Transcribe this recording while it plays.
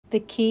The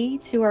key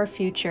to our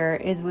future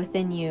is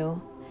within you,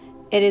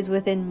 it is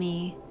within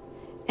me,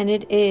 and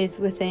it is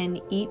within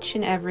each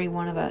and every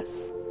one of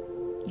us.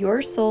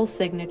 Your soul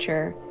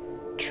signature,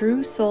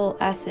 true soul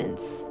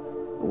essence,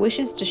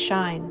 wishes to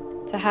shine,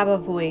 to have a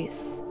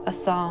voice, a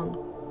song,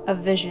 a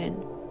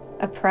vision,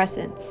 a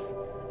presence,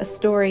 a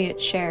story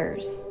it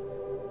shares.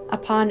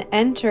 Upon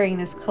entering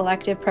this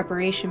collective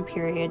preparation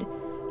period,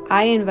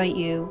 I invite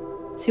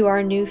you to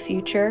our new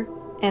future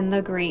and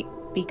the great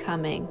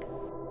becoming.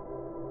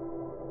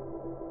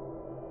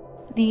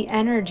 The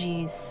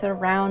energies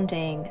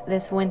surrounding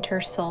this winter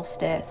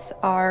solstice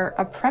are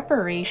a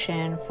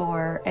preparation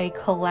for a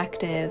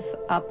collective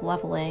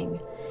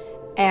up-leveling.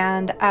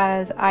 And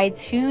as I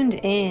tuned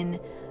in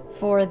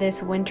for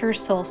this winter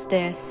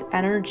solstice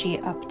energy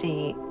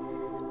update,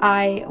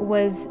 I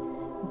was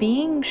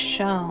being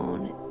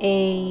shown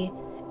a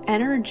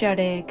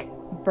energetic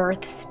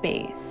birth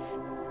space,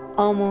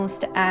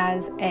 almost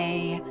as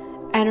a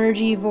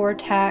energy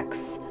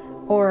vortex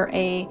or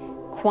a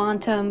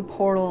quantum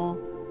portal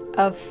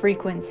of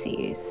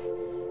frequencies.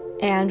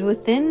 And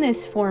within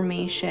this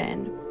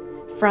formation,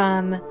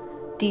 from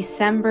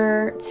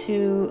December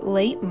to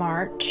late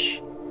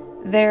March,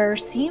 there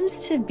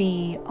seems to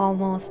be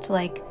almost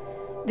like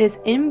this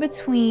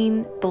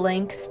in-between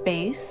blank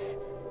space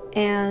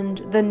and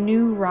the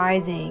new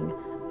rising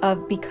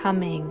of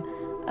becoming,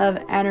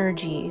 of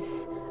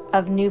energies,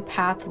 of new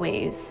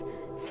pathways,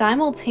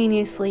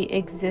 simultaneously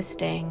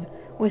existing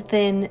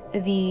within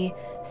the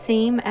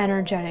same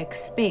energetic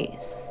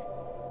space,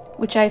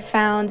 which I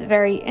found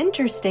very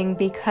interesting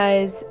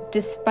because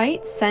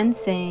despite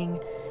sensing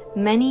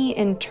many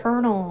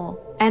internal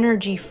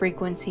energy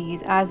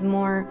frequencies as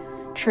more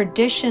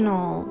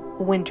traditional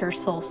winter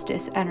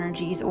solstice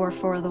energies or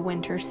for the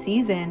winter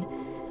season,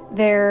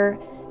 there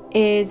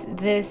is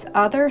this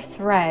other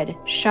thread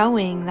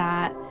showing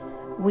that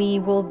we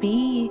will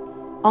be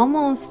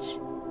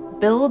almost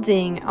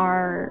building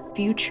our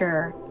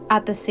future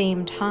at the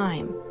same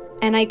time.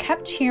 And I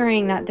kept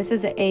hearing that this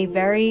is a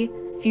very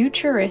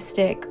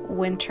futuristic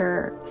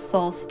winter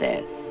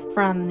solstice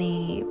from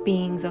the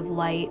beings of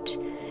light.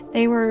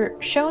 They were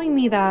showing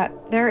me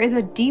that there is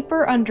a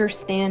deeper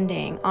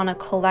understanding on a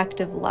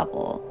collective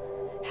level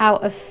how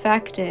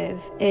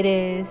effective it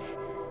is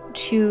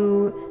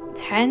to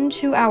tend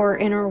to our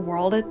inner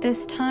world at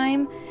this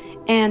time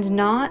and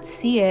not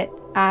see it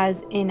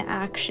as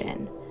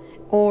inaction,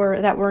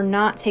 or that we're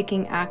not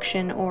taking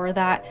action, or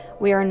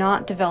that we are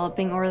not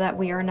developing, or that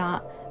we are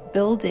not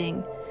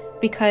building,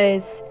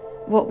 because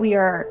what we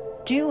are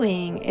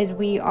doing is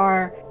we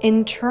are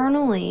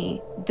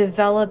internally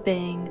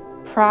developing,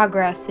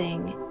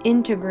 progressing,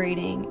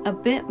 integrating a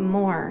bit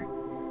more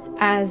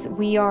as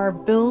we are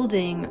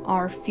building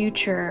our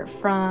future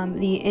from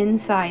the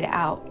inside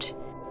out.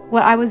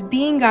 What I was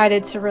being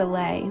guided to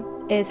relay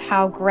is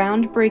how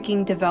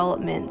groundbreaking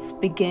developments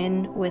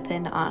begin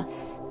within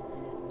us.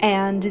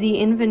 And the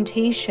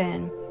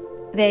invitation,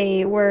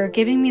 they were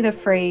giving me the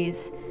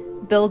phrase,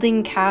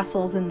 building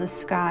castles in the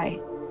sky.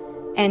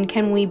 And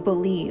can we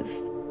believe?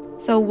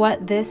 So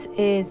what this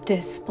is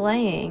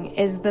displaying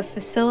is the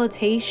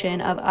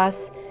facilitation of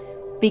us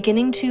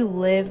beginning to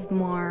live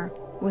more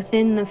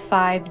within the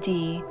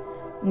 5D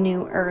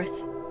New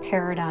Earth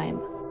paradigm.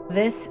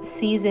 This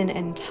season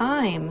and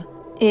time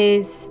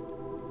is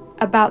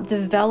about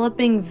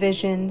developing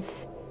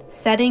visions,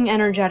 setting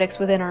energetics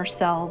within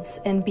ourselves,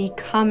 and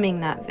becoming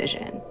that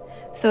vision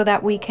so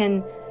that we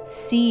can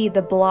see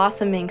the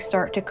blossoming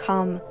start to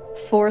come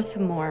forth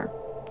more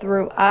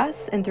through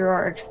us and through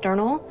our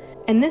external.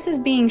 And this is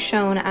being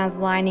shown as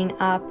lining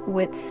up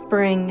with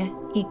spring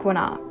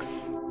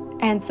equinox.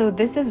 And so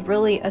this is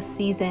really a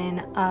season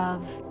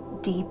of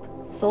deep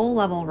soul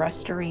level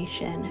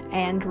restoration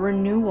and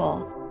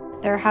renewal.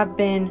 There have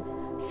been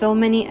so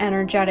many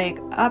energetic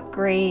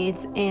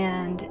upgrades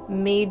and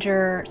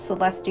major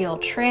celestial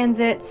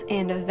transits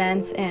and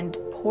events and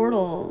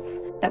portals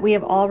that we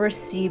have all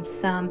received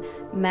some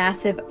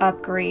massive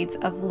upgrades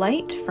of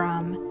light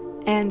from.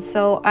 And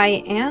so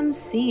I am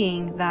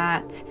seeing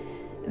that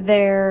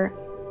there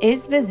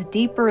is this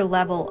deeper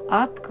level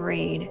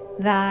upgrade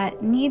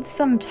that needs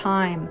some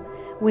time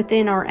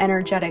within our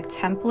energetic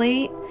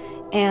template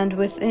and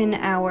within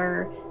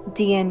our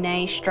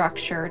DNA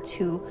structure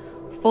to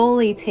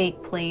fully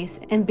take place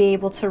and be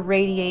able to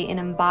radiate and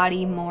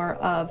embody more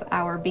of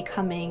our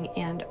becoming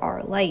and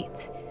our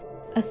light.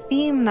 A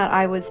theme that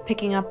I was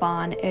picking up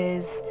on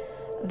is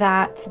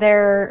that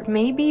there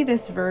may be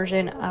this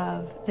version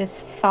of this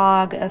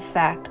fog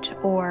effect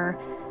or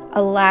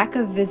a lack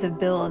of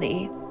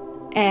visibility,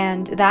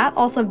 and that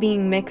also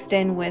being mixed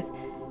in with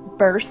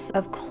bursts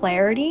of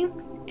clarity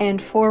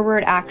and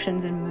forward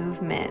actions and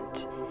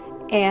movement.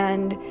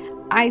 And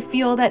I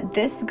feel that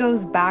this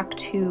goes back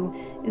to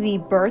the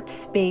birth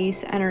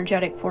space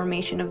energetic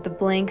formation of the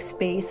blank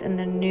space and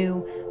the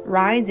new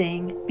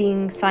rising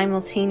being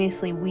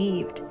simultaneously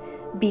weaved,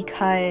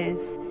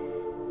 because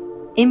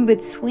in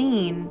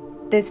between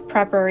this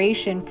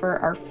preparation for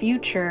our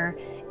future,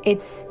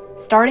 it's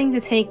starting to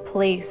take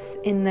place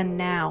in the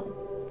now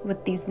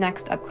with these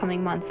next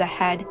upcoming months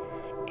ahead.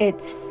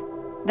 It's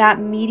that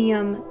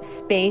medium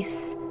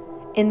space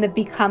in the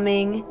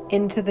becoming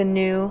into the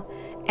new,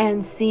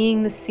 and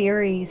seeing the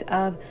series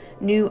of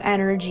new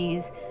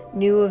energies,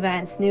 new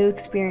events, new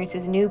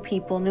experiences, new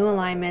people, new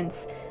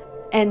alignments,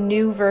 and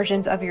new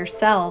versions of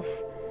yourself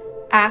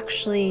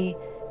actually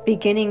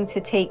beginning to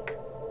take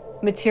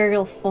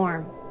material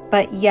form.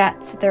 But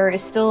yet there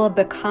is still a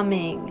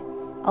becoming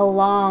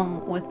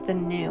along with the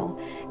new.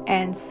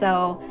 And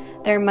so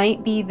there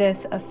might be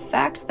this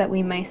effect that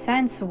we may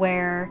sense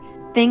where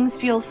things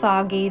feel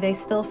foggy, they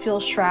still feel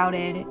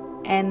shrouded,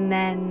 and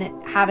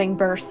then having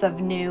bursts of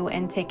new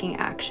and taking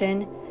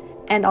action,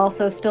 and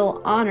also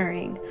still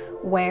honoring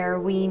where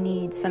we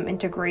need some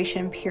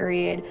integration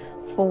period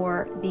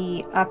for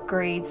the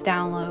upgrades,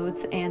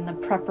 downloads, and the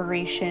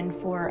preparation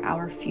for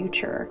our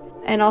future.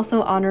 And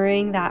also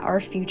honoring that our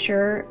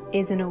future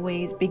is in a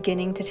ways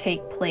beginning to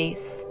take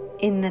place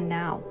in the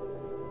now.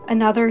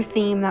 Another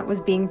theme that was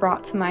being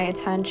brought to my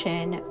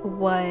attention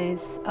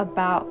was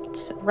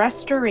about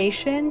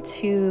restoration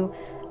to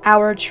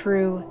our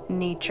true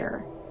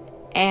nature.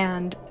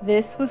 And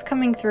this was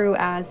coming through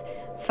as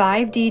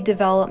 5D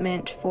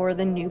development for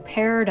the new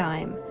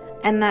paradigm,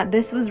 and that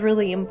this was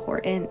really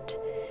important.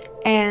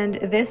 And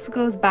this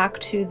goes back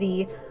to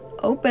the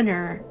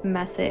opener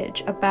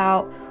message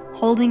about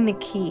holding the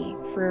key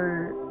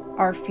for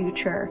our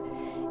future.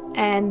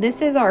 And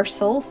this is our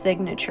soul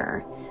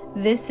signature.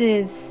 This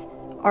is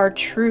our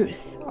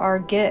truth, our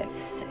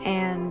gifts,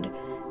 and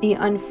the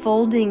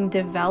unfolding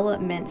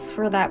developments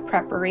for that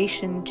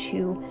preparation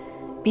to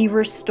be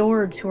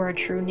restored to our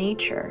true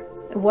nature.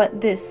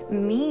 What this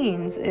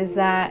means is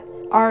that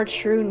our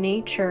true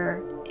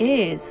nature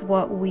is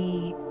what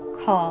we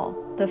call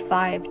the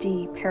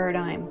 5D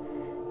paradigm,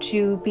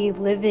 to be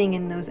living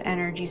in those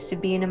energies, to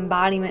be an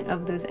embodiment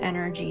of those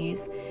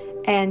energies,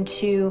 and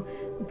to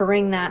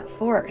bring that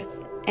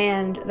forth.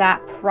 And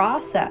that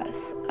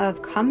process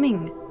of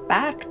coming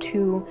back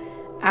to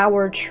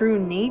our true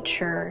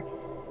nature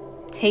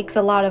takes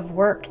a lot of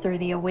work through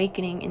the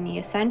awakening and the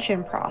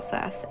ascension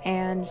process.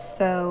 And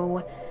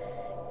so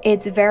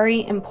it's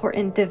very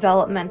important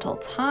developmental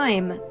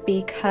time,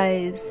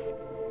 because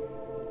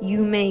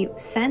you may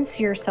sense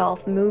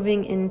yourself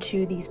moving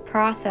into these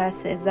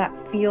processes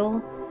that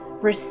feel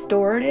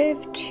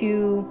restorative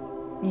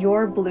to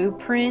your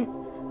blueprint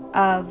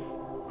of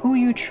who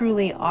you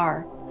truly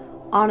are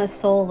on a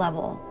soul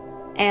level,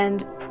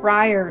 and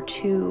prior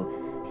to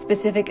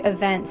specific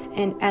events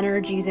and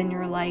energies in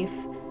your life,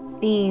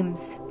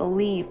 themes,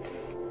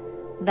 beliefs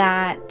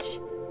that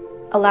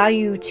allow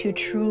you to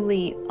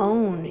truly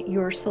own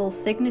your soul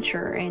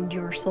signature and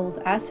your soul's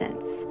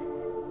essence.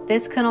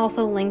 This can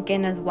also link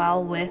in as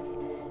well with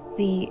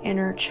the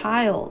inner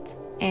child,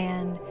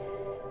 and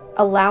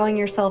allowing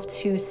yourself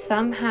to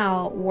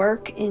somehow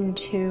work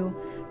into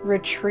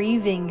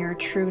retrieving your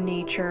true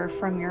nature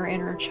from your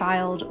inner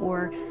child,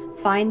 or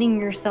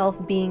finding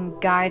yourself being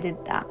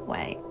guided that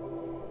way,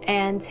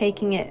 and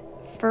taking it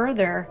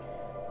further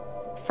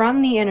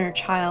from the inner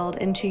child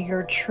into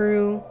your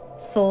true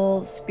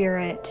soul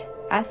spirit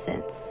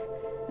essence.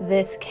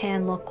 This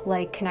can look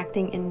like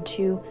connecting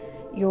into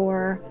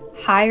your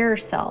higher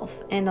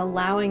self and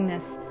allowing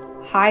this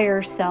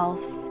higher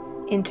self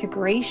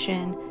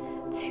integration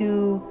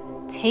to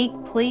take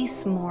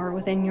place more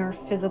within your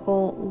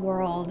physical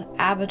world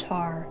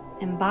avatar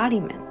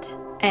embodiment,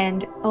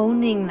 and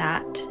owning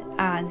that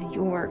as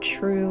your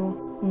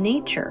true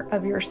nature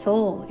of your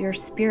soul, your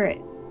spirit.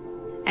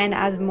 And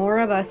as more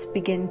of us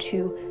begin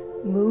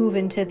to move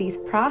into these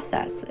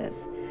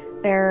processes,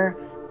 there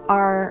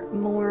are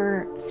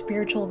more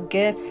spiritual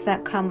gifts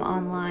that come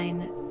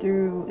online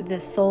through the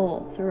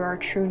soul, through our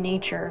true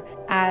nature,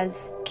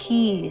 as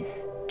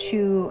keys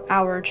to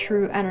our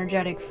true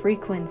energetic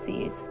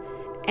frequencies.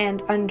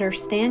 And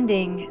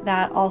understanding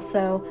that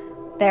also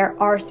there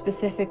are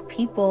specific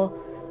people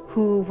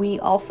who we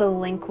also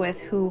link with,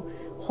 who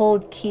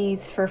hold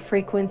keys for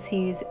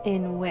frequencies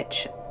in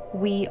which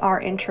we are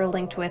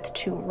interlinked with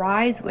to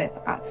rise with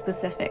at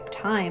specific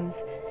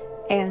times.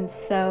 And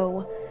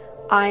so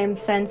I am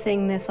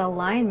sensing this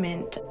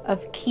alignment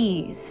of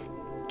keys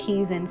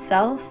in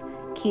self,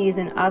 keys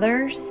in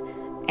others,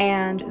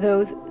 and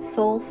those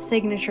soul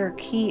signature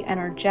key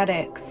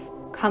energetics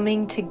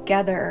coming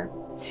together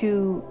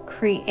to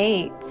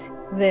create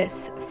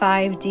this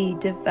 5D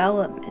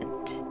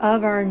development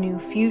of our new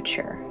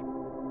future.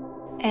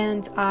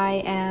 And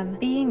I am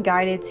being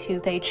guided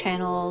to a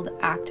channeled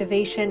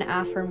activation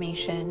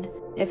affirmation.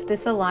 If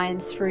this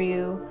aligns for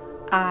you,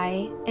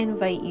 I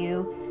invite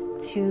you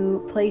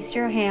to place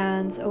your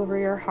hands over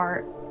your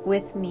heart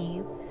with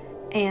me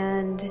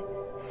and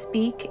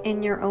speak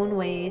in your own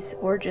ways,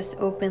 or just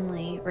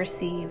openly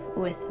receive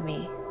with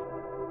me.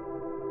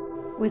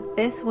 With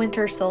this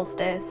winter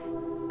solstice,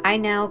 I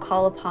now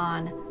call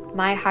upon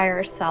my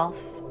higher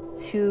self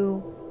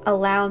to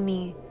allow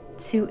me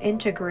to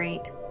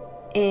integrate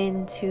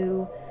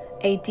into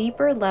a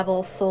deeper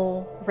level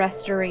soul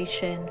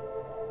restoration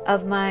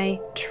of my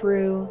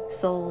true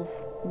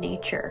soul's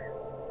nature.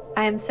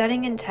 I am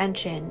setting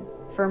intention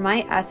for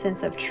my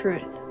essence of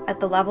truth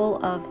at the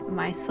level of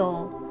my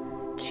soul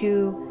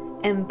to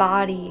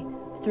embody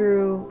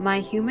through my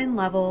human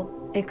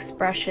level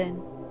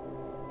expression,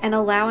 and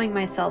allowing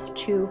myself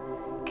to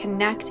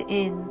connect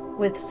in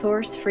with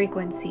source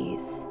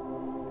frequencies,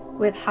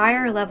 with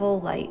higher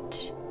level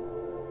light,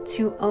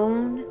 to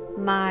own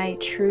my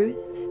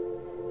truth,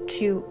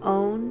 to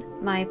own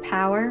my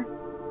power,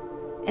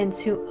 and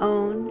to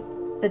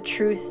own the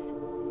truth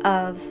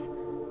of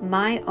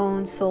my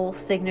own soul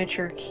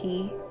signature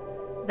key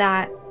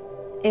that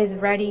is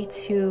ready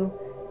to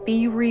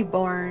be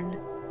reborn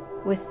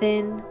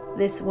within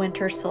this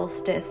winter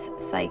solstice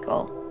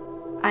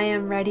cycle. I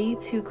am ready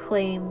to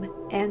claim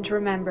and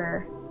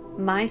remember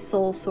my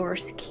soul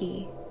source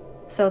key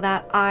so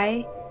that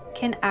I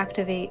can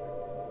activate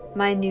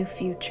my new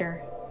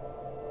future.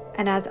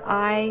 And as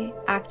I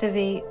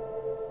activate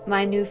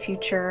my new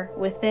future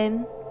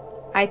within,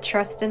 I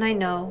trust and I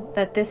know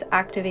that this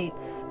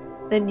activates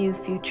the new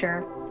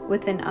future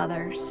within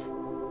others,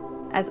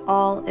 as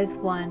all is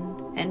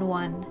one and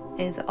one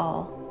is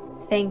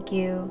all. Thank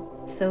you.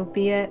 So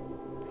be it,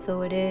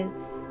 so it is,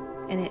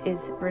 and it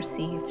is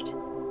received.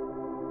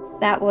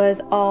 That was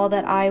all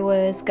that I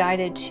was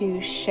guided to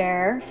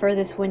share for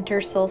this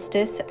winter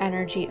solstice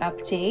energy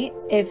update.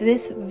 If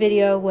this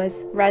video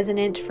was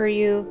resonant for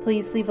you,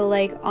 please leave a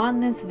like on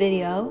this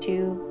video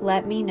to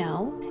let me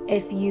know.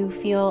 If you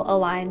feel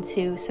aligned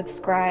to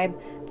subscribe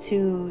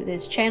to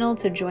this channel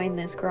to join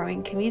this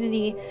growing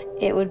community,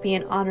 it would be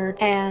an honor.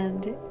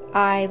 And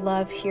I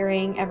love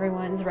hearing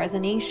everyone's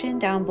resonation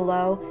down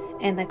below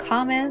in the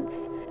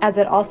comments, as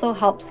it also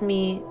helps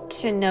me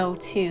to know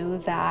too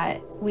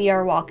that we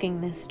are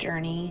walking this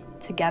journey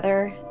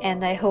together,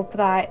 and I hope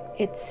that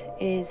it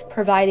is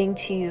providing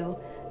to you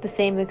the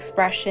same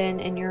expression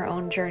in your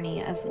own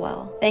journey as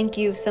well. Thank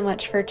you so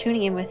much for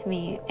tuning in with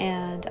me,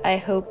 and I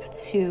hope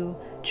to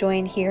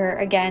join here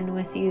again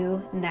with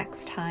you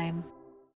next time.